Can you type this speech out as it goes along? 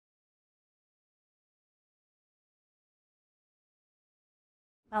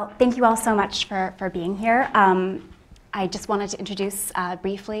Well, thank you all so much for being here. I just wanted to introduce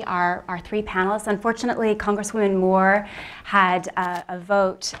briefly our three panelists. Unfortunately, Congresswoman Moore had a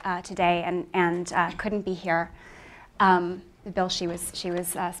vote today and couldn't be here. The bill she was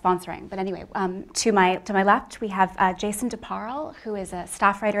sponsoring. But anyway, to my left, we have Jason DeParle, who is a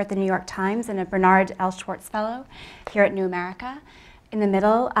staff writer at the New York Times and a Bernard L. Schwartz Fellow here at New America. In the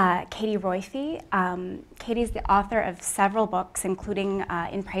middle, Katie Royfee. Katie's the author of several books, including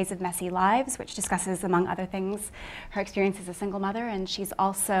In Praise of Messy Lives, which discusses, among other things, her experience as a single mother. And she's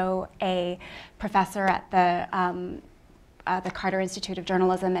also a professor at the Carter Institute of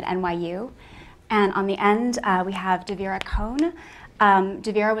Journalism at NYU. And on the end, we have Devira Cohn.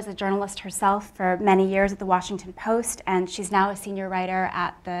 Devira was a journalist herself for many years at the Washington Post, and she's now a senior writer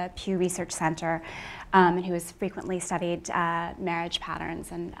at the Pew Research Center, and who has frequently studied marriage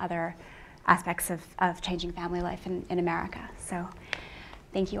patterns and other aspects of changing family life in America. So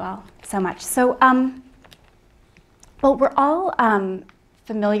thank you all so much. So, well, we're all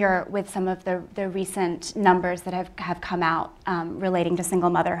familiar with some of the recent numbers that have come out relating to single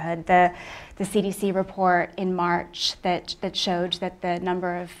motherhood. The CDC report in March that showed that the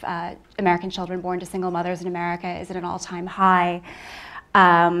number of American children born to single mothers in America is at an all-time high.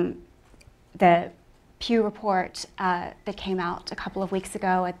 The Pew report that came out a couple of weeks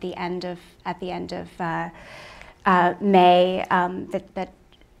ago at the end of May that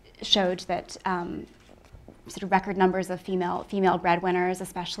showed that sort of record numbers of female breadwinners,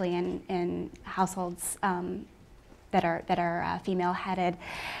 especially in households that are female-headed.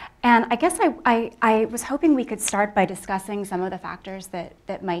 And I guess I was hoping we could start by discussing some of the factors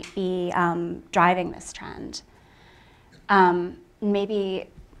that might be driving this trend. Maybe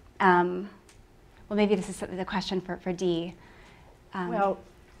this is the question for Dee. Well,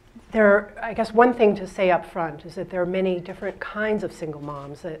 I guess one thing to say up front is that there are many different kinds of single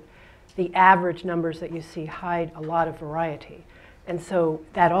moms, that the average numbers that you see hide a lot of variety. And so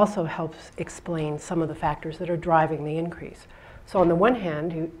that also helps explain some of the factors that are driving the increase. So on the one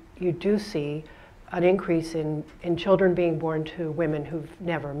hand, you do see an increase in children being born to women who've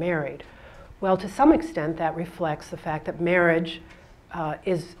never married. Well, to some extent, that reflects the fact that marriage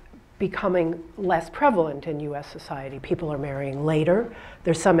is becoming less prevalent in US society. People are marrying later.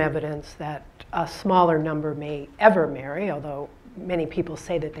 There's some evidence that a smaller number may ever marry, although many people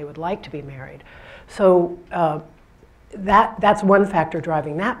say that they would like to be married. So that's one factor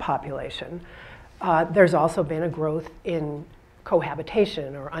driving that population. There's also been a growth in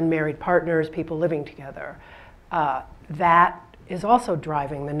cohabitation or unmarried partners, people living together. That is also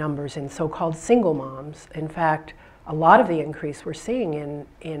driving the numbers in so-called single moms. In fact, a lot of the increase we're seeing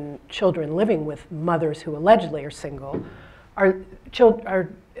in children living with mothers who allegedly are single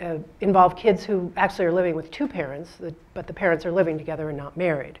involve kids who actually are living with two parents, but the parents are living together and not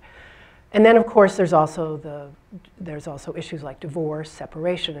married. And then, of course, there's also issues like divorce,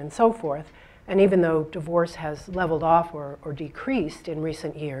 separation, and so forth. And even though divorce has leveled off or decreased in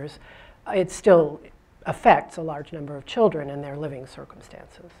recent years, it still affects a large number of children and their living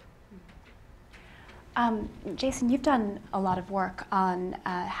circumstances. Jason, you've done a lot of work on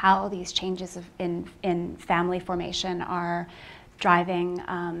how these changes in family formation are driving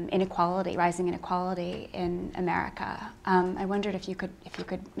inequality, rising inequality in America. I wondered if you could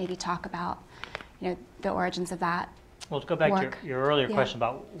maybe talk about, the origins of that. Well, to go back work. to your earlier question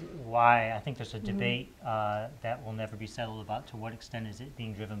about why, I think there's a debate that will never be settled about to what extent is it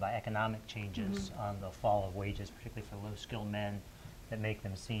being driven by economic changes on the fall of wages, particularly for low-skilled men, that make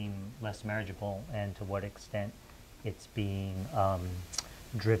them seem less marriageable, and to what extent it's being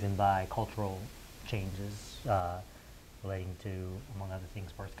driven by cultural changes relating to, among other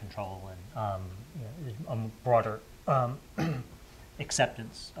things, birth control and a broader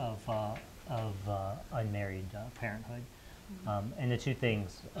acceptance of unmarried parenthood. And the two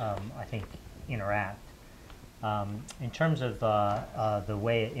things, I think, interact. In terms of the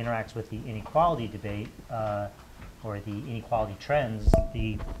way it interacts with the inequality debate, or the inequality trends,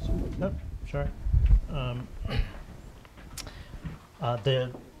 the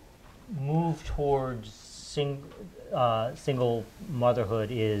move towards single motherhood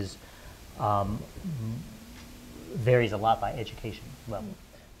varies a lot by education level.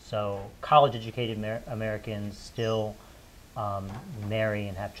 So college-educated Americans still marry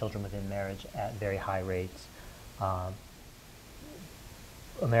and have children within marriage at very high rates.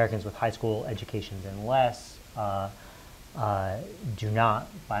 Americans with high school educations and less do not,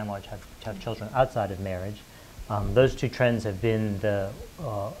 by and large, have children outside of marriage. Those two trends have been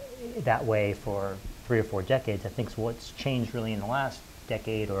that way for 3 or 4 decades. I think what's changed really in the last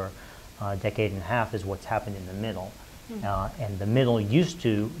decade or decade and a half is what's happened in the middle. And the middle used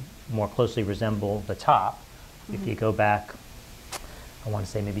to more closely resemble the top. If you go back, I want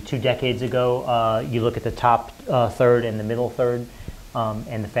to say maybe 2 decades ago, you look at the top third and the middle third,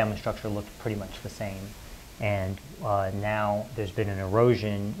 and the family structure looked pretty much the same. And now there's been an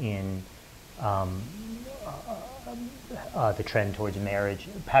erosion in the trend towards marriage,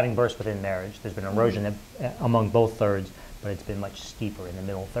 having births within marriage. There's been erosion among both thirds, but it's been much steeper in the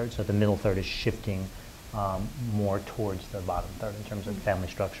middle third. So the middle third is shifting more towards the bottom third in terms of family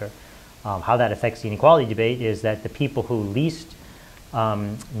structure. How that affects the inequality debate is that the people who least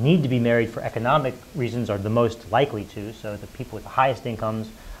need to be married for economic reasons are the most likely to. So the people with the highest incomes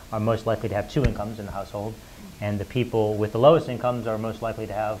are most likely to have 2 incomes in the household, and the people with the lowest incomes are most likely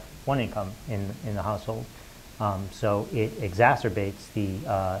to have 1 income in the household. So it exacerbates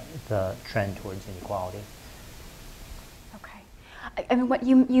the trend towards inequality. Okay. I mean, what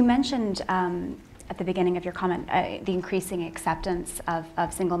you mentioned at the beginning of your comment, the increasing acceptance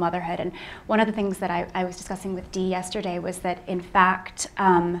of single motherhood. And one of the things that I was discussing with Dee yesterday was that, in fact,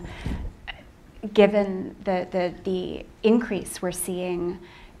 given the increase we're seeing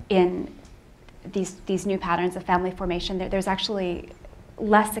in these new patterns of family formation, there's actually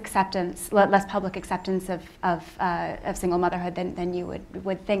less acceptance, less public acceptance of single motherhood than you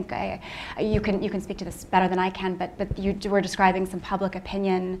would think. You can speak to this better than I can, but you were describing some public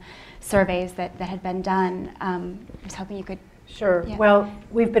opinion surveys that had been done. I was hoping you could. Sure. Yeah. Well,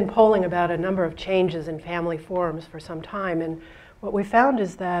 we've been polling about a number of changes in family forms for some time, and what we found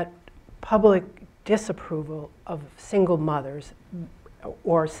is that public disapproval of single mothers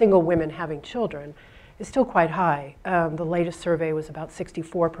or single women having children is still quite high. The latest survey was about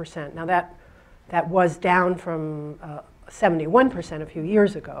 64%. Now that was down from 71% a few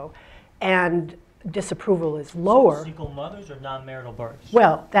years ago, and disapproval is lower. So single mothers or non-marital births?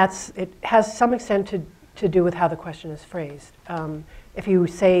 Well, it has some extent to do with how the question is phrased. If you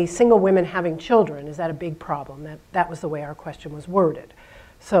say single women having children, is that a big problem? That was the way our question was worded.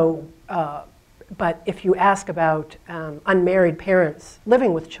 So, but if you ask about unmarried parents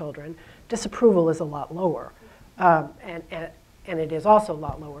living with children, disapproval is a lot lower, and it is also a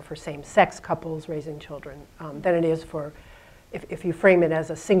lot lower for same-sex couples raising children than it is for, if you frame it as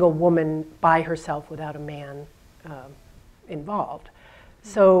a single woman by herself without a man involved.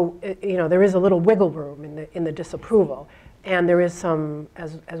 So there is a little wiggle room in the disapproval, and there is some,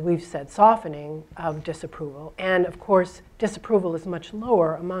 as we've said, softening of disapproval. And of course, disapproval is much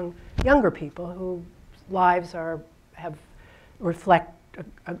lower among younger people whose lives reflect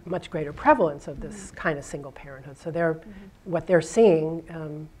a much greater prevalence of this kind of single parenthood. So what they're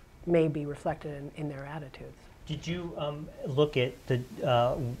seeing may be reflected in their attitudes. Did you look at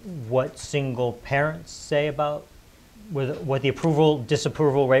what single parents say about what the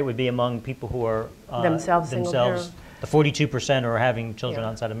approval-disapproval rate would be among people who are themselves the 42% are having children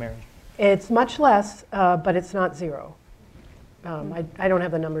outside of marriage? It's much less, but it's not zero. I don't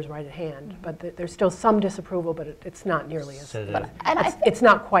have the numbers right at hand, but there's still some disapproval, but it's not nearly as. It's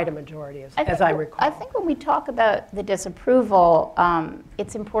not quite a majority, as I recall. I think when we talk about the disapproval,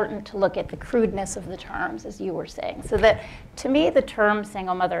 it's important to look at the crudeness of the terms, as you were saying. So that, to me, the term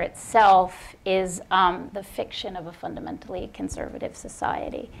single mother itself is the fiction of a fundamentally conservative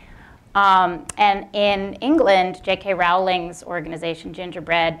society. And in England, J.K. Rowling's organization,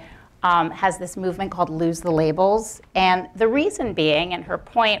 Gingerbread, has this movement called Lose the Labels. And the reason being, and her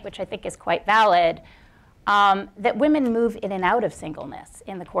point, which I think is quite valid, that women move in and out of singleness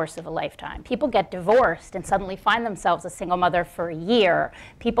in the course of a lifetime. People get divorced and suddenly find themselves a single mother for a year.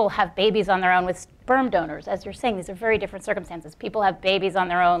 People have babies on their own with sperm donors. As you're saying, these are very different circumstances. People have babies on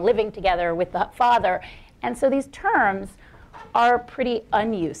their own living together with the father. And so these terms are pretty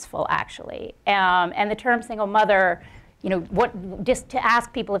unuseful, actually. And the term single mother, just to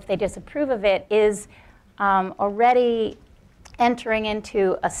ask people if they disapprove of it is already entering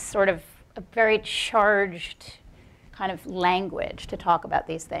into a sort of a very charged kind of language to talk about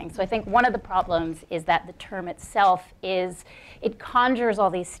these things. So I think one of the problems is that the term itself it conjures all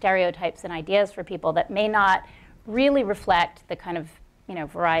these stereotypes and ideas for people that may not really reflect the kind of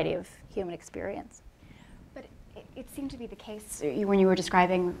variety of human experience. But it seemed to be the case when you were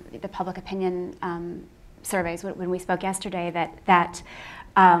describing the public opinion surveys when we spoke yesterday that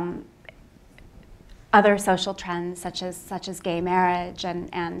other social trends such as gay marriage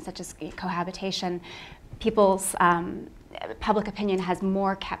and such as cohabitation, people's public opinion has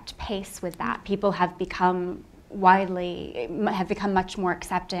more kept pace with that. People have become have become much more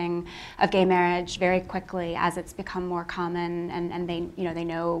accepting of gay marriage very quickly as it's become more common, and they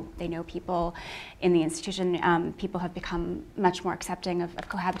know people in the institution. People have become much more accepting of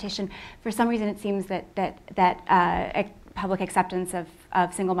cohabitation. For some reason, it seems that public acceptance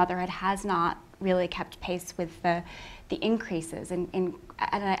of single motherhood has not really kept pace with the increases and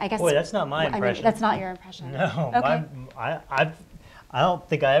I guess. Boy, that's not my impression. I mean, that's not your impression. No, Okay. I don't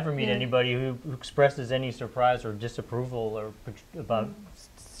think I ever meet anybody who expresses any surprise or disapproval or about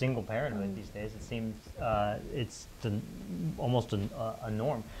single parenthood these days. It seems it's almost a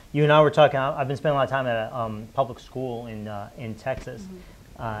norm. You and I were talking. I've been spending a lot of time at a public school in Texas,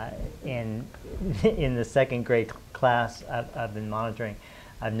 and in the second grade class I've been monitoring.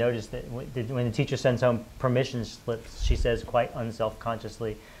 I've noticed that when the teacher sends home permission slips, she says quite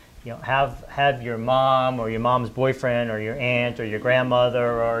unselfconsciously, have your mom or your mom's boyfriend or your aunt or your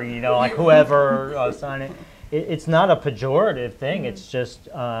grandmother or like whoever sign it. It's not a pejorative thing. It's just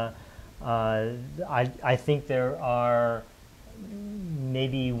I think there are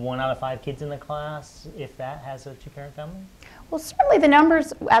maybe 1 out of 5 kids in the class, if that, has a 2-parent family. Well, certainly the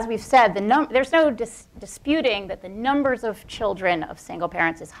numbers, as we've said, there's no disputing that the numbers of children of single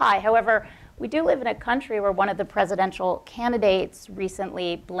parents is high. However, we do live in a country where one of the presidential candidates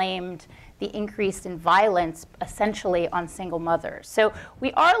recently blamed the increase in violence essentially on single mothers. So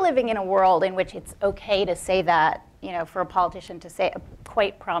we are living in a world in which it's okay to say that, for a politician to say, a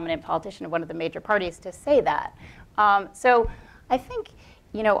quite prominent politician of one of the major parties to say that. So I think,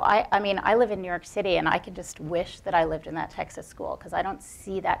 I live in New York City, and I could just wish that I lived in that Texas school, because I don't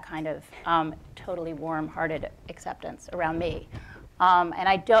see that kind of totally warm-hearted acceptance around me.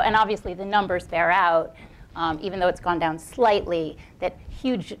 And obviously the numbers bear out, even though it's gone down slightly, that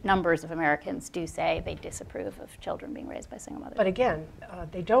huge numbers of Americans do say they disapprove of children being raised by single mothers. But again,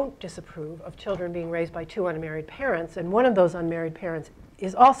 they don't disapprove of children being raised by 2 unmarried parents, and one of those unmarried parents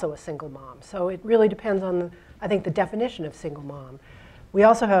is also a single mom. So it really depends on, I think, the definition of single mom. We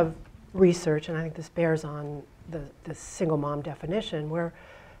also have research, and I think this bears on the single mom definition, where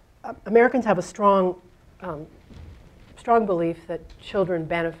Americans have a strong belief that children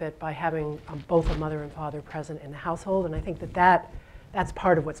benefit by having both a mother and father present in the household, and I think that's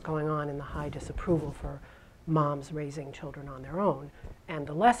part of what's going on in the high disapproval for moms raising children on their own, and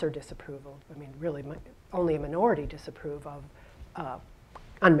the lesser disapproval, really only a minority disapprove of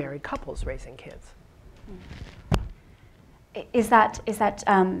unmarried couples raising kids. Is that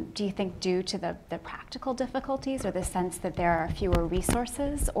do you think, due to the practical difficulties or the sense that there are fewer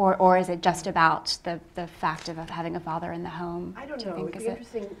resources, or is it just about the fact of having a father in the home? I don't know.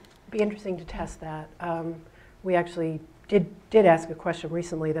 It'd be interesting to test that. We actually did ask a question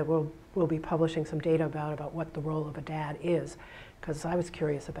recently that we'll be publishing some data about what the role of a dad is, because I was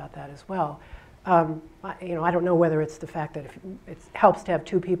curious about that as well. I don't know whether it's the fact that it helps to have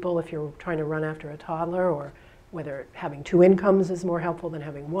 2 people if you're trying to run after a toddler, or whether having 2 incomes is more helpful than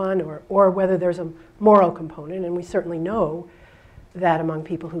having 1, or whether there's a moral component. And we certainly know that among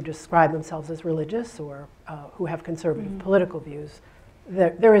people who describe themselves as religious or who have conservative political views,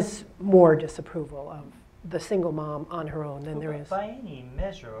 there is more disapproval of the single mom on her own than there is. By any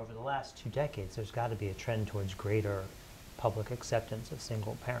measure, over the last 2 decades, there's got to be a trend towards greater public acceptance of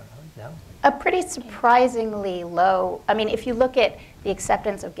single parenthood, no? A pretty surprisingly low, if you look at the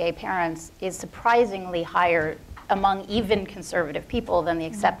acceptance of gay parents is surprisingly higher among even conservative people than the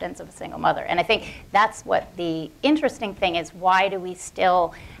acceptance of a single mother. And I think that's what the interesting thing is. Why do we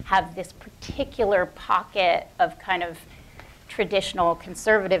still have this particular pocket of kind of traditional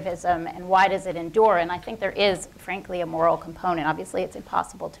conservatism, and why does it endure? And I think there is, frankly, a moral component. Obviously, it's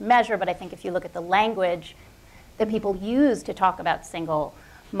impossible to measure, but I think if you look at the language that people use to talk about single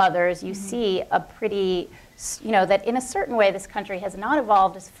mothers, you see a pretty, that in a certain way this country has not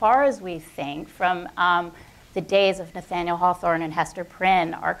evolved as far as we think from the days of Nathaniel Hawthorne and Hester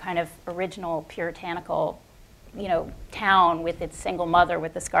Prynne, our kind of original puritanical town with its single mother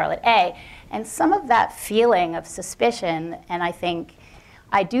with the scarlet A. And some of that feeling of suspicion, and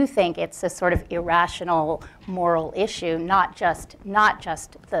I do think it's a sort of irrational moral issue, not just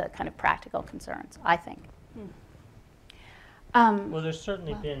the kind of practical concerns, I think. Well, there's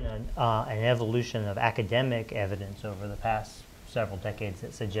certainly been an evolution of academic evidence over the past several decades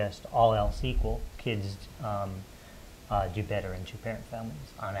that suggests, all else equal, kids do better in 2-parent families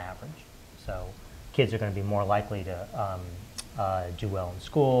on average. So kids are going to be more likely to do well in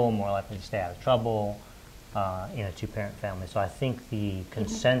school, more likely to stay out of trouble in a 2-parent family. So I think the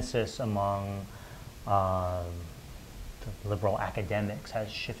consensus among the liberal academics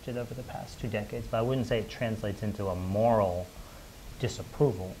has shifted over the past 2 decades, but I wouldn't say it translates into a moral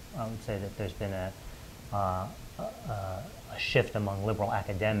disapproval. I would say that there's been a shift among liberal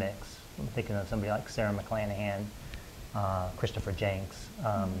academics. I'm thinking of somebody like Sarah McClanahan, Christopher Jenks,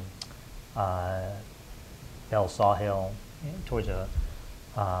 Belle Sawhill, towards a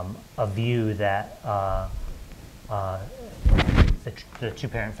view that the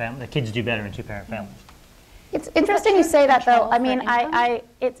two-parent family, the kids do better in two-parent families. It's interesting you say that, though. I mean,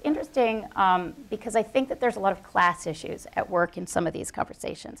 it's interesting because I think that there's a lot of class issues at work in some of these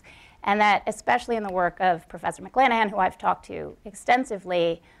conversations. And that, especially in the work of Professor McClanahan, who I've talked to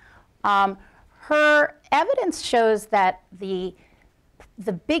extensively, her evidence shows that the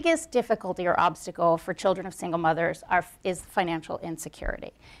biggest difficulty or obstacle for children of single mothers is financial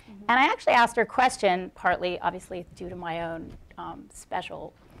insecurity. Mm-hmm. And I actually asked her a question, partly, obviously, due to my own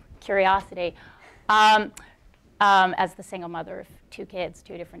special curiosity, as the single mother of 2 kids,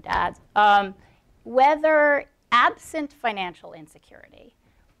 2 different dads, whether absent financial insecurity,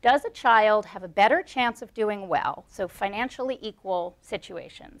 does a child have a better chance of doing well? So financially equal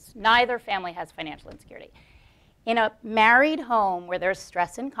situations. Neither family has financial insecurity. In a married home where there's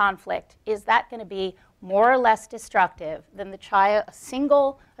stress and conflict, is that going to be more or less destructive than a child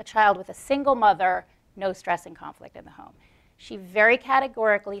with a single mother, no stress and conflict in the home? She very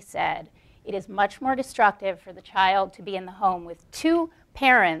categorically said it is much more destructive for the child to be in the home with 2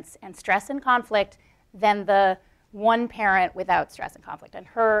 parents and stress and conflict than the 1 parent without stress and conflict. And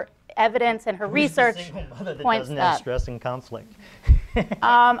her evidence and her research the single mother that points doesn't that. have stress and conflict.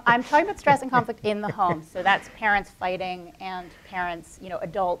 I'm talking about stress and conflict in the home. So that's parents fighting and parents,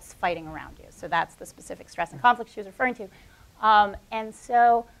 adults fighting around you. So that's the specific stress and conflict she was referring to. And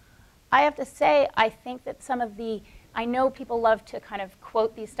so I have to say, I think that I know people love to kind of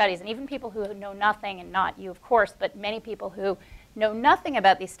quote these studies, and even people who know nothing, and not you, of course, but many people who know nothing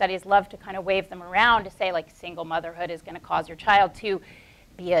about these studies love to kind of wave them around to say, like, single motherhood is going to cause your child to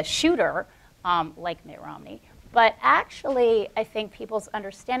be a shooter, like Mitt Romney. But actually, I think people's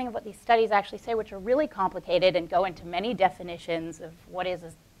understanding of what these studies actually say, which are really complicated and go into many definitions of what is,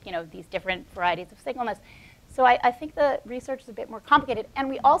 these different varieties of singleness. So I think the research is a bit more complicated. And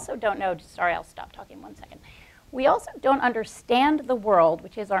we also don't know, sorry, I'll stop talking 1 second. We also don't understand the world,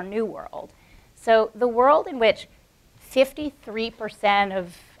 which is our new world. So the world in which 53%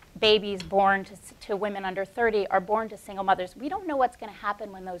 of babies born to women under 30 are born to single mothers. We don't know what's going to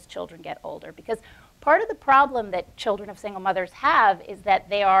happen when those children get older, because part of the problem that children of single mothers have is that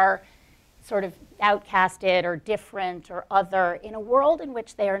they are sort of outcasted or different or other. In a world in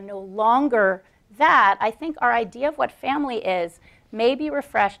which they are no longer that, I think our idea of what family is may be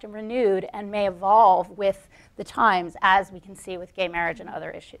refreshed and renewed and may evolve with the times, as we can see with gay marriage and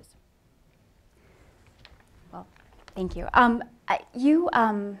other issues. Well, thank you.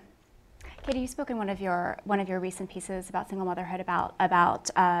 Katie, you spoke in one of your recent pieces about single motherhood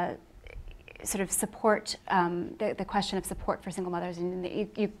about sort of support, the question of support for single mothers, and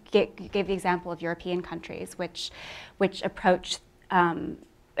you gave the example of European countries which approach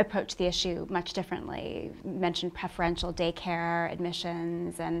the issue much differently. You mentioned preferential daycare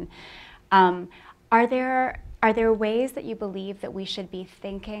admissions, and are there ways that you believe that we should be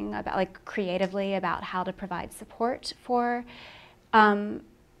thinking about, like, creatively about how to provide support for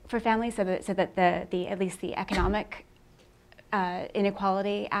families, so that the at least the economic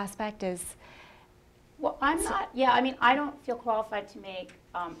inequality aspect is? Well, I don't feel qualified to make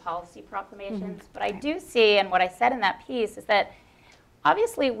policy proclamations, but I do see, and what I said in that piece is that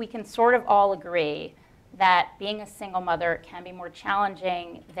obviously we can sort of all agree that being a single mother can be more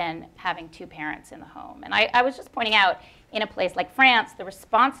challenging than having 2 parents in the home. And I was just pointing out, in a place like France, the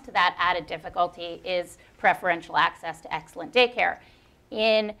response to that added difficulty is preferential access to excellent daycare.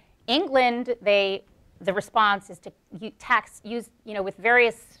 In England, the response is to use with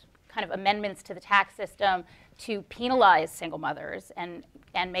various kind of amendments to the tax system to penalize single mothers and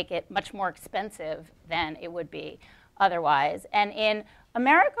make it much more expensive than it would be otherwise. And in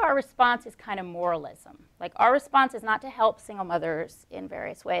America, our response is kind of moralism. Like, our response is not to help single mothers in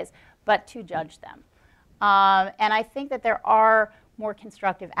various ways, but to judge them. And I think that there are more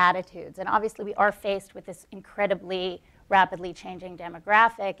constructive attitudes. And obviously, we are faced with this incredibly rapidly changing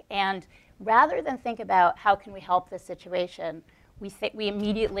demographic. And rather than think about how can we help this situation, we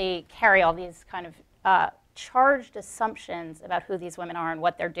immediately carry all these kind of charged assumptions about who these women are and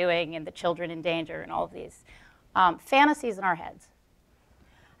what they're doing and the children in danger and all of these fantasies in our heads.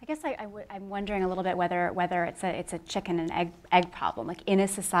 I guess I'm wondering a little bit whether it's a chicken and egg problem, like in a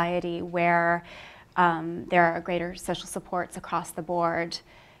society where there are greater social supports across the board,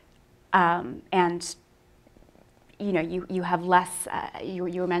 and you have less. You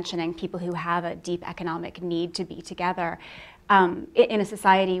were mentioning people who have a deep economic need to be together, in a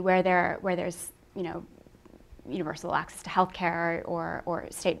society where there's universal access to health care or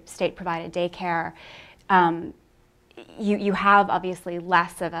state-provided daycare, you have obviously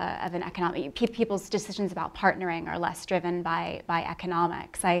less of an economic, people's decisions about partnering are less driven by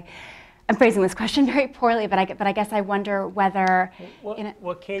economics. I'm phrasing this question very poorly, but I guess I wonder whether...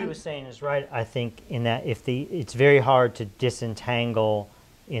 What Katie was saying is right, I think, in that it's very hard to disentangle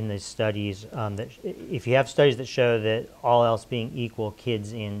in the studies, that if you have studies that show that all else being equal,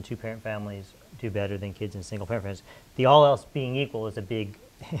 kids in two-parent families do better than kids in single-parent families, the all else being equal is a big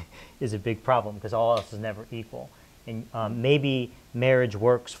is a big problem, because all else is never equal. And maybe marriage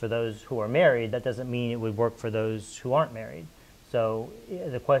works for those who are married. That doesn't mean it would work for those who aren't married. So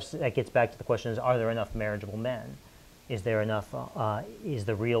the question that gets back to the question is: are there enough marriageable men? Is there enough? Is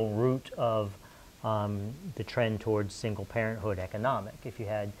the real root of the trend towards single parenthood economic? If you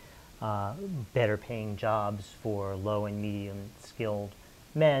had better paying jobs for low and medium skilled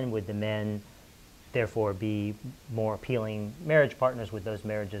men, would the men therefore be more appealing marriage partners? Would those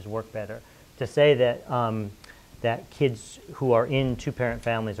marriages work better? To say that that kids who are in two-parent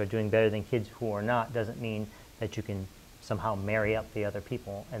families are doing better than kids who are not doesn't mean that you can somehow marry up the other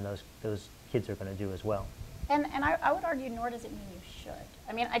people and those kids are going to do as well. And I would argue, nor does it mean you should.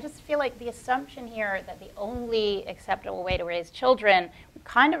 I mean, I just feel like the assumption here that the only acceptable way to raise children, we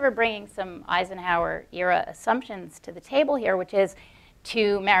kind of are bringing some Eisenhower-era assumptions to the table here, which is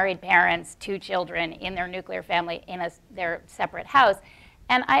two married parents, two children in their nuclear family in their separate house.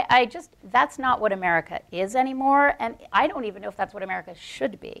 And I just, that's not what America is anymore, and I don't even know if that's what America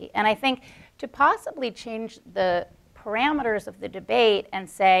should be. And I think to possibly change the parameters of the debate and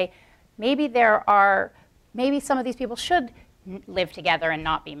say, maybe some of these people should live together and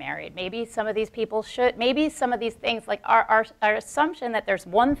not be married. Maybe some of these people should, maybe some of these things, like our assumption that there's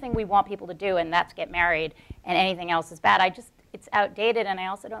one thing we want people to do and that's get married and anything else is bad, it's outdated, and I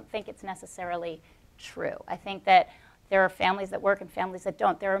also don't think it's necessarily true. I think that there are families that work and families that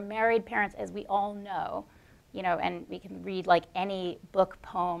don't. There are married parents, as we all know, and we can read like any book,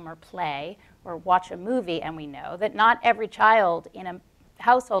 poem, or play, or watch a movie, and we know that not every child in a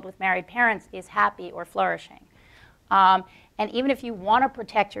household with married parents is happy or flourishing. And even if you want to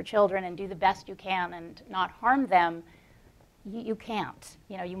protect your children and do the best you can and not harm them, you can't.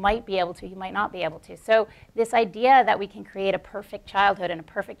 You might be able to, you might not be able to. So this idea that we can create a perfect childhood, and a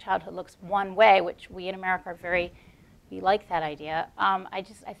perfect childhood looks one way, which we in America are we like that idea. I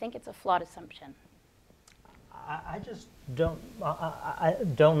think it's a flawed assumption. I just don't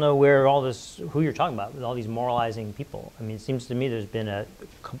know where who you're talking about with all these moralizing people. I mean, it seems to me there's been a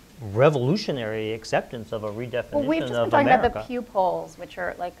revolutionary acceptance of a redefinition of America. Well, we've just been talking about the Pew polls, which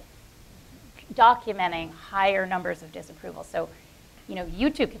are like documenting higher numbers of disapproval. So, you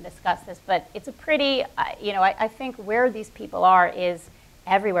two can discuss this, but it's a pretty, I think where these people are is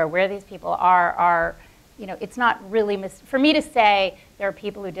everywhere. Where these people are it's not really, for me to say there are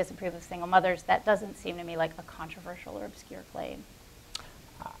people who disapprove of single mothers, that doesn't seem to me like a controversial or obscure claim.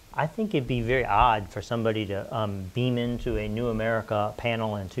 I think it'd be very odd for somebody to beam into a New America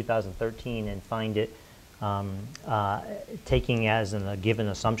panel in 2013 and find it taking as a given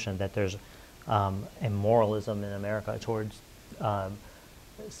assumption that there's a moralism in America towards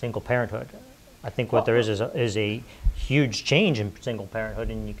single parenthood. I think what there is a huge change in single parenthood,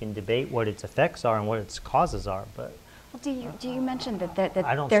 and you can debate what its effects are and what its causes are. But well, do you mention that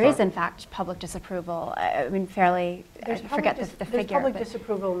there is in fact public disapproval? I mean, fairly. I forget the figure. There's public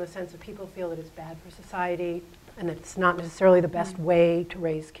disapproval in the sense that people feel that it's bad for society, and that it's not necessarily the best way to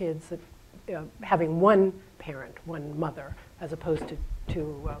raise kids. That having one parent, one mother, as opposed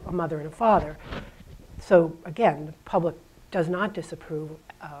to a mother and a father. So again, the public does not disapprove,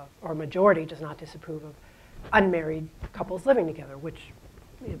 or majority does not disapprove of unmarried couples living together, which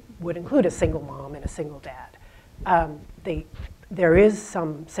would include a single mom and a single dad. There is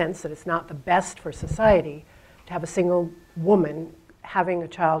some sense that it's not the best for society to have a single woman having a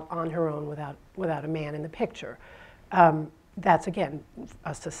child on her own without a man in the picture. That's, again,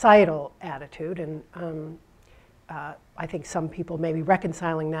 a societal attitude, and I think some people may be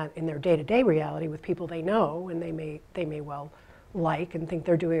reconciling that in their day-to-day reality with people they know, and they may well like and think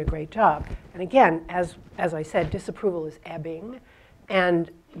they're doing a great job. And again, as I said, disapproval is ebbing, and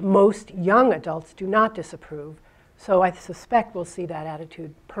most young adults do not disapprove. So I suspect we'll see that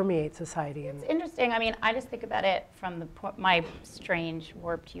attitude permeate society. It's interesting. I mean, I just think about it from my strange,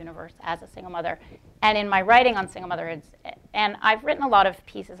 warped universe as a single mother, and in my writing on single motherhood. And I've written a lot of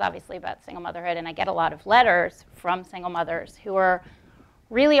pieces, obviously, about single motherhood, and I get a lot of letters from single mothers who are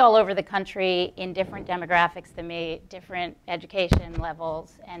really all over the country in different demographics than me, different education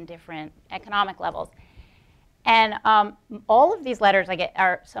levels and different economic levels. And all of these letters I get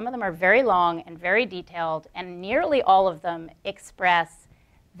are, some of them are very long and very detailed, and nearly all of them express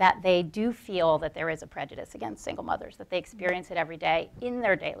that they do feel that there is a prejudice against single mothers, that they experience it every day in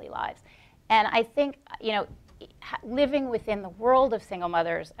their daily lives. And I think, you know, living within the world of single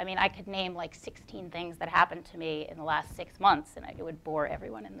mothers, I mean, I could name like 16 things that happened to me in the last 6 months, and it would bore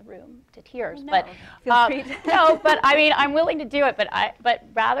everyone in the room to tears. No, but feel free to. no, but I mean, I'm willing to do it. But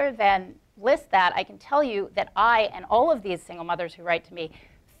rather than list that, I can tell you that I and all of these single mothers who write to me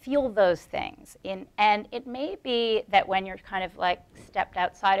feel those things. And it may be that when you're kind of like stepped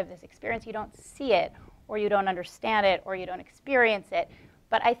outside of this experience, you don't see it, or you don't understand it, or you don't experience it.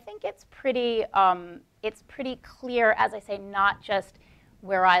 But I think it's pretty clear, as I say, not just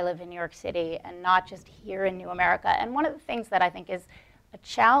where I live in New York City and not just here in New America. And one of the things that I think is a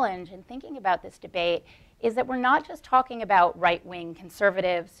challenge in thinking about this debate is that we're not just talking about right-wing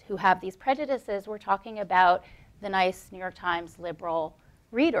conservatives who have these prejudices. We're talking about the nice New York Times liberal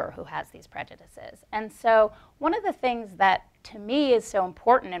reader who has these prejudices. And so one of the things that to me is so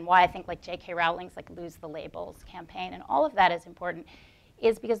important, and why I think like J.K. Rowling's like Lose the Labels campaign and all of that is important,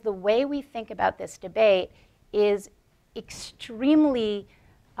 is because the way we think about this debate is extremely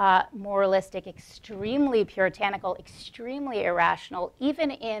moralistic, extremely puritanical, extremely irrational, even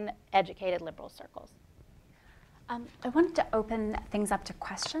in educated liberal circles. I wanted to open things up to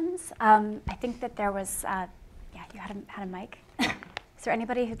questions. I think that there was, yeah, you had a mic. Is there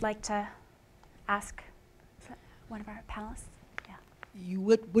anybody who'd like to ask one of our panelists? Yeah. You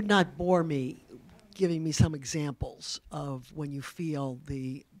would not bore me giving me some examples of when you feel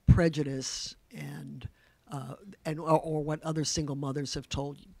the prejudice and or what other single mothers have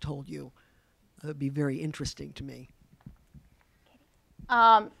told you. It would be very interesting to me.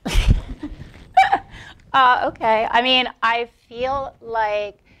 Okay. I mean, I feel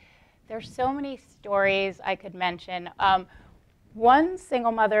like there's so many stories I could mention. One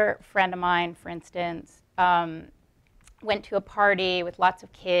single mother friend of mine, for instance, went to a party with lots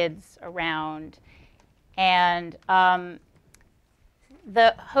of kids around, and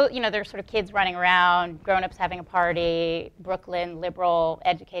there's sort of kids running around, grown-ups having a party, Brooklyn, liberal,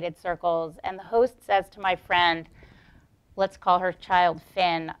 educated circles, and the host says to my friend, let's call her child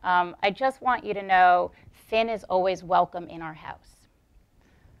Finn, I just want you to know Finn is always welcome in our house,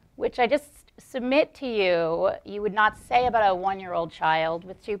 which I just submit to you, you would not say about a 1-year-old child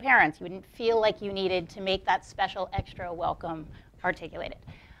with 2 parents. You wouldn't feel like you needed to make that special extra welcome articulated.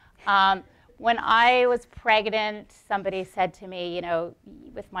 When I was pregnant, somebody said to me, you know,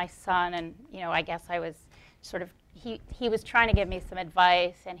 with my son, and you know, I guess I was sort of, he was trying to give me some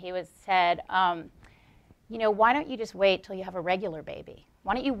advice, and he said, you know, why don't you just wait till you have a regular baby?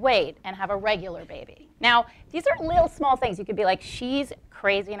 Why don't you wait and have a regular baby? Now, these are little small things. You could be like, she's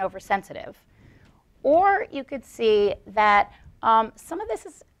crazy and oversensitive. Or you could see that some of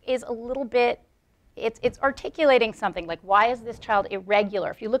this is a little bit, it's articulating something like, why is this child irregular?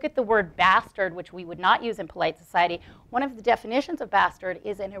 If you look at the word bastard, which we would not use in polite society, one of the definitions of bastard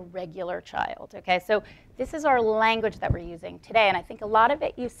is an irregular child, okay? So this is our language that we're using today, and I think a lot of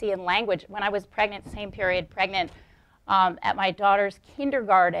it you see in language. When I was pregnant, same period, pregnant at my daughter's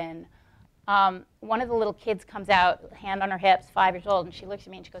kindergarten, one of the little kids comes out, hand on her hips, 5 years old, and she looks at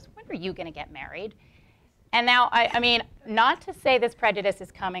me and she goes, when are you gonna get married? And now, I mean, not to say this prejudice is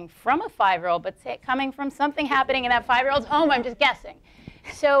coming from a 5-year-old, but coming from something happening in that 5-year-old's home, I'm just guessing.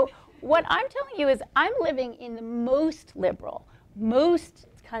 So what I'm telling you is I'm living in the most liberal, most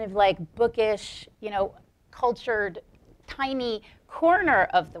kind of like bookish, you know, cultured, tiny corner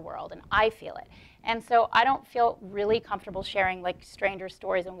of the world, and I feel it. And so I don't feel really comfortable sharing like stranger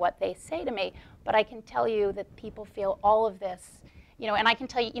stories and what they say to me, but I can tell you that people feel all of this, you know, and I can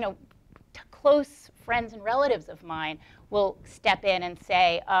tell you, you know, close friends and relatives of mine will step in and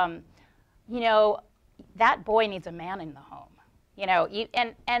say, you know, that boy needs a man in the home. You know,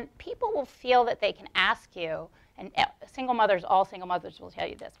 and people will feel that they can ask you, and single mothers, all single mothers will tell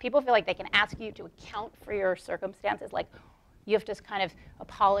you this, people feel like they can ask you to account for your circumstances, like you have to kind of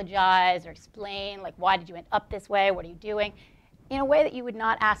apologize or explain, like, why did you end up this way, what are you doing, in a way that you would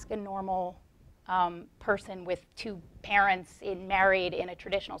not ask a normal person with 2 parents married in a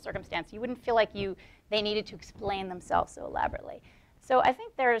traditional circumstance. You wouldn't feel like they needed to explain themselves so elaborately. So I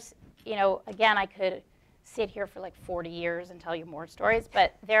think there's, you know, again, I could sit here for like 40 years and tell you more stories,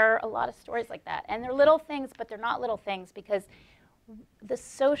 but there are a lot of stories like that. And they're little things, but they're not little things because the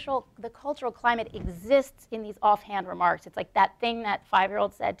cultural climate exists in these offhand remarks. It's like that thing that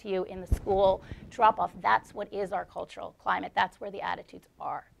 5-year-old said to you in the school drop-off. That's what is our cultural climate. That's where the attitudes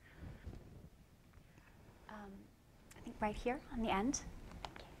are. I think right here on the end.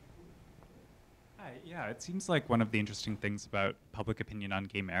 Hi, yeah, it seems like one of the interesting things about public opinion on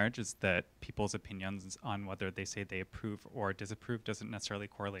gay marriage is that people's opinions on whether they say they approve or disapprove doesn't necessarily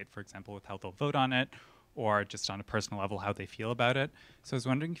correlate, for example, with how they'll vote on it or just on a personal level how they feel about it. So I was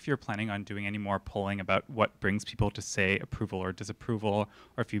wondering if you're planning on doing any more polling about what brings people to say approval or disapproval,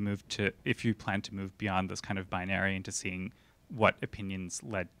 or if you plan to move beyond this kind of binary into seeing what opinions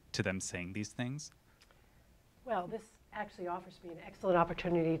led to them saying these things. Well, this actually offers me an excellent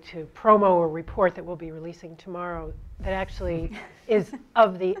opportunity to promo a report that we'll be releasing tomorrow that actually is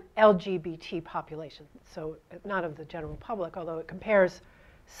of the LGBT population, so not of the general public, although it compares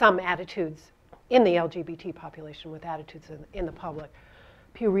some attitudes in the LGBT population with attitudes in the public.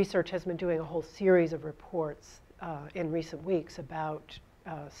 Pew Research has been doing a whole series of reports in recent weeks about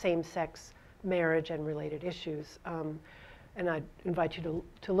same-sex marriage and related issues, and I'd invite you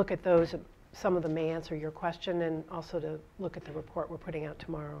to look at those. Some of them may answer your question, and also to look at the report we're putting out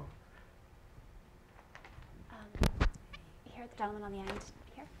tomorrow. Here, the gentleman on the end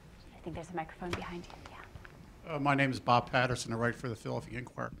here. I think there's a microphone behind you. Yeah. My name is Bob Patterson. I write for the Philadelphia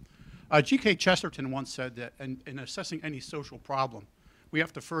Inquirer. G.K. Chesterton once said that in assessing any social problem, we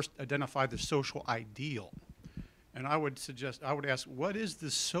have to first identify the social ideal. And I would ask, what is the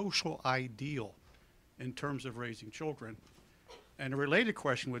social ideal in terms of raising children? And a related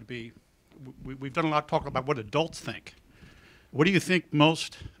question would be, we've done a lot of talk about what adults think. What do you think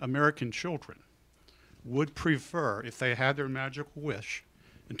most American children would prefer if they had their magical wish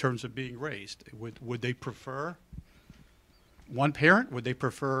in terms of being raised? Would they prefer one parent? Would they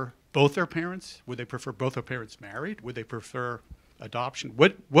prefer both their parents? Would they prefer both their parents married? Would they prefer adoption?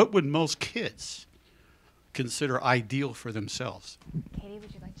 What would most kids consider ideal for themselves? Katie,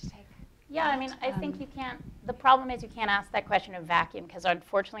 would you like to take? Yeah, I mean, I think you can't, the problem is you can't ask that question in a vacuum, because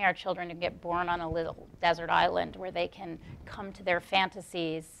unfortunately our children get born on a little desert island where they can come to their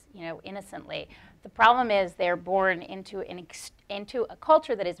fantasies, you know, innocently. The problem is they're born into a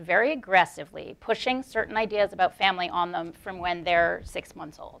culture that is very aggressively pushing certain ideas about family on them from when they're 6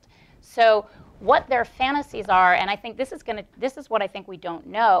 months old. So what their fantasies are, and I think this is what I think we don't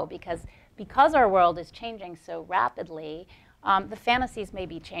know, because our world is changing so rapidly, the fantasies may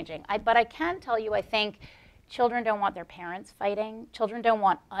be changing. But I can tell you, I think children don't want their parents fighting. Children don't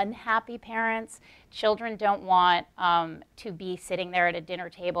want unhappy parents. Children don't want to be sitting there at a dinner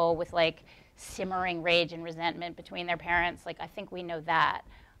table with like simmering rage and resentment between their parents. Like, I think we know that.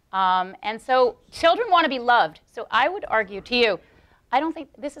 And so children want to be loved. So I would argue to you, I don't think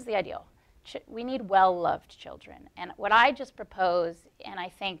this is the ideal. We need well-loved children. And what I just propose, and I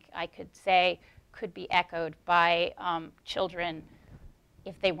think I could say could be echoed by children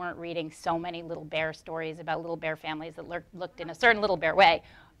if they weren't reading so many little bear stories about little bear families that looked in a certain little bear way,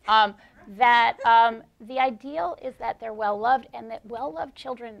 that the ideal is that they're well-loved, and that well-loved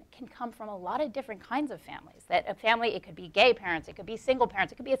children can come from a lot of different kinds of families. That a family, it could be gay parents, it could be single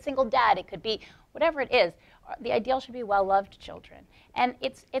parents, it could be a single dad, it could be whatever it is. The ideal should be well-loved children. And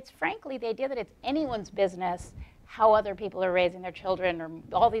it's frankly the idea that it's anyone's business how other people are raising their children, or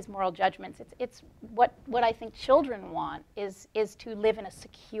all these moral judgments. It's what I think children want is to live in a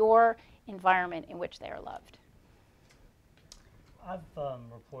secure environment in which they are loved. I've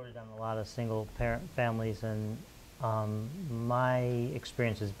reported on a lot of single parent families, and my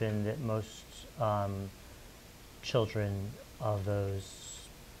experience has been that most children of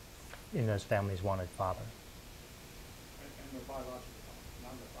in those families wanted father. And the biological father,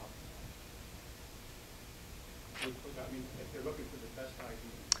 not the father. I mean, if they're looking for the best idea.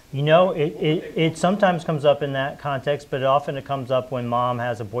 You know, it sometimes comes up in that context, but often it comes up when mom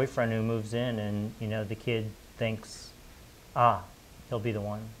has a boyfriend who moves in, and you know the kid thinks, he'll be the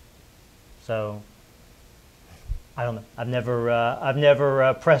one. So I don't know. I've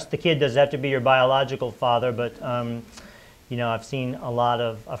never pressed the kid. Does it have to be your biological father? But you know, I've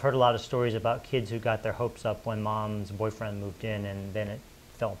heard a lot of stories about kids who got their hopes up when mom's boyfriend moved in, and then it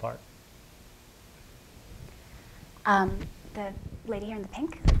fell apart. The lady here in the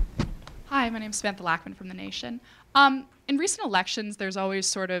pink. Hi, my name is Samantha Lackman from The Nation. In recent elections, there's always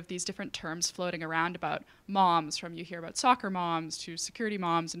sort of these different terms floating around about moms, from you hear about soccer moms to security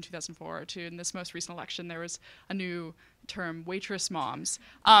moms in 2004 to in this most recent election, there was a new term, waitress moms.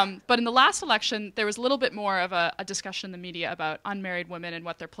 But in the last election, there was a little bit more of a discussion in the media about unmarried women and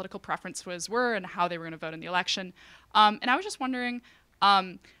what their political preferences were and how they were going to vote in the election. And I was just wondering,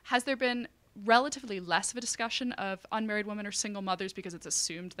 has there been relatively less of a discussion of unmarried women or single mothers because it's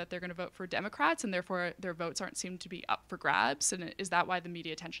assumed that they're going to vote for Democrats and therefore their votes aren't seemed to be up for grabs? And is that why the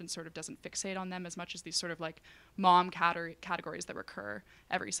media attention sort of doesn't fixate on them as much as these sort of like mom categories that recur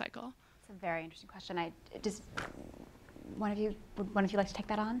every cycle? It's a very interesting question. Does one of you like to take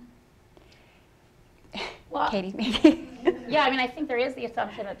that on? Well, Katie, maybe. yeah, I mean, I think there is the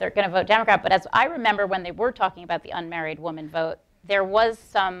assumption that they're going to vote Democrat, but as I remember when they were talking about the unmarried woman vote, there was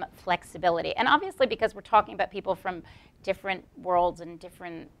some flexibility. And obviously because we're talking about people from different worlds and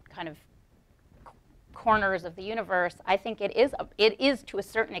different kind of corners of the universe, I think it is to a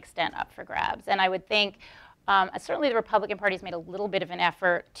certain extent up for grabs. And I would think certainly the Republican Party's made a little bit of an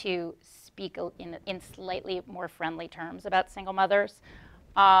effort to speak in slightly more friendly terms about single mothers.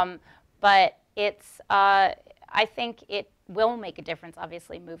 But it's, I think it will make a difference,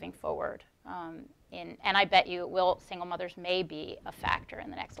 obviously, moving forward. And I bet you it will, single mothers may be a factor in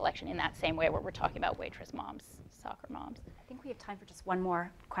the next election in that same way where we're talking about waitress moms, soccer moms. I think we have time for just one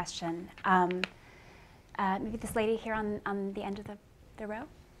more question. Maybe this lady here on the end of the row.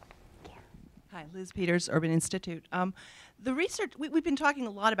 Yeah. Hi, Liz Peters, Urban Institute. The research, we've been talking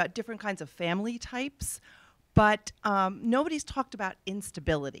a lot about different kinds of family types, but nobody's talked about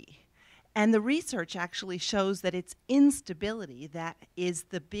instability. And the research actually shows that it's instability that is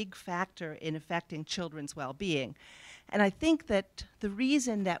the big factor in affecting children's well-being. And I think that the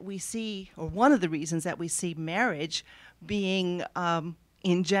reason that we see, or one of the reasons that we see marriage being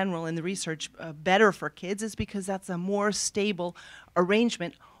in general in the research better for kids is because that's a more stable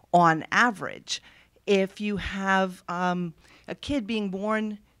arrangement on average. If you have a kid being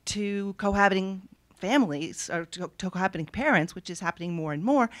born to cohabiting families, or to cohabiting parents, which is happening more and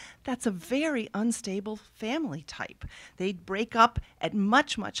more, that's a very unstable family type. They break up at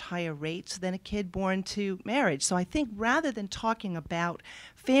much, much higher rates than a kid born to marriage. So I think rather than talking about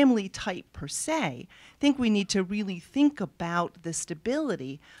family type per se, I think we need to really think about the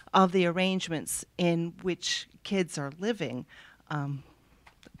stability of the arrangements in which kids are living.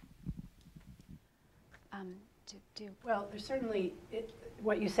 Well, there's certainly,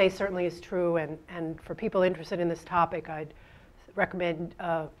 what you say certainly is true, and for people interested in this topic, I'd recommend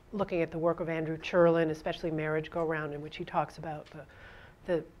looking at the work of Andrew Cherlin, especially Marriage Go Round, in which he talks about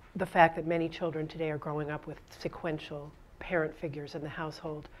the fact that many children today are growing up with sequential parent figures in the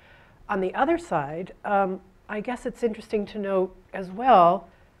household. On the other side, I guess it's interesting to note as well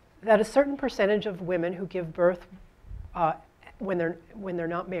that a certain percentage of women who give birth when they're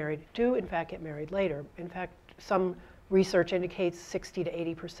not married do in fact get married later. In fact, some research indicates 60 to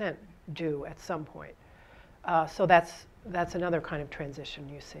 80% do at some point. So that's another kind of transition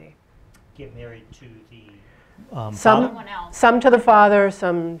you see. Get married to the Someone else. Some to the father,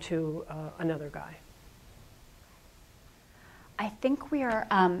 some to another guy. I think we're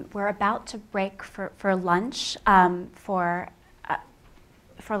about to break for lunch for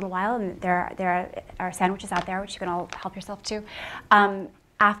a little while, and there are sandwiches out there which you can all help yourself to.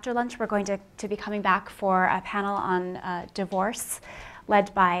 After lunch, we're going to be coming back for a panel on divorce,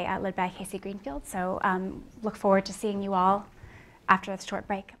 led by Casey Greenfield. So look forward to seeing you all after this short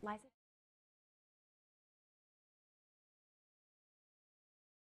break. Liza?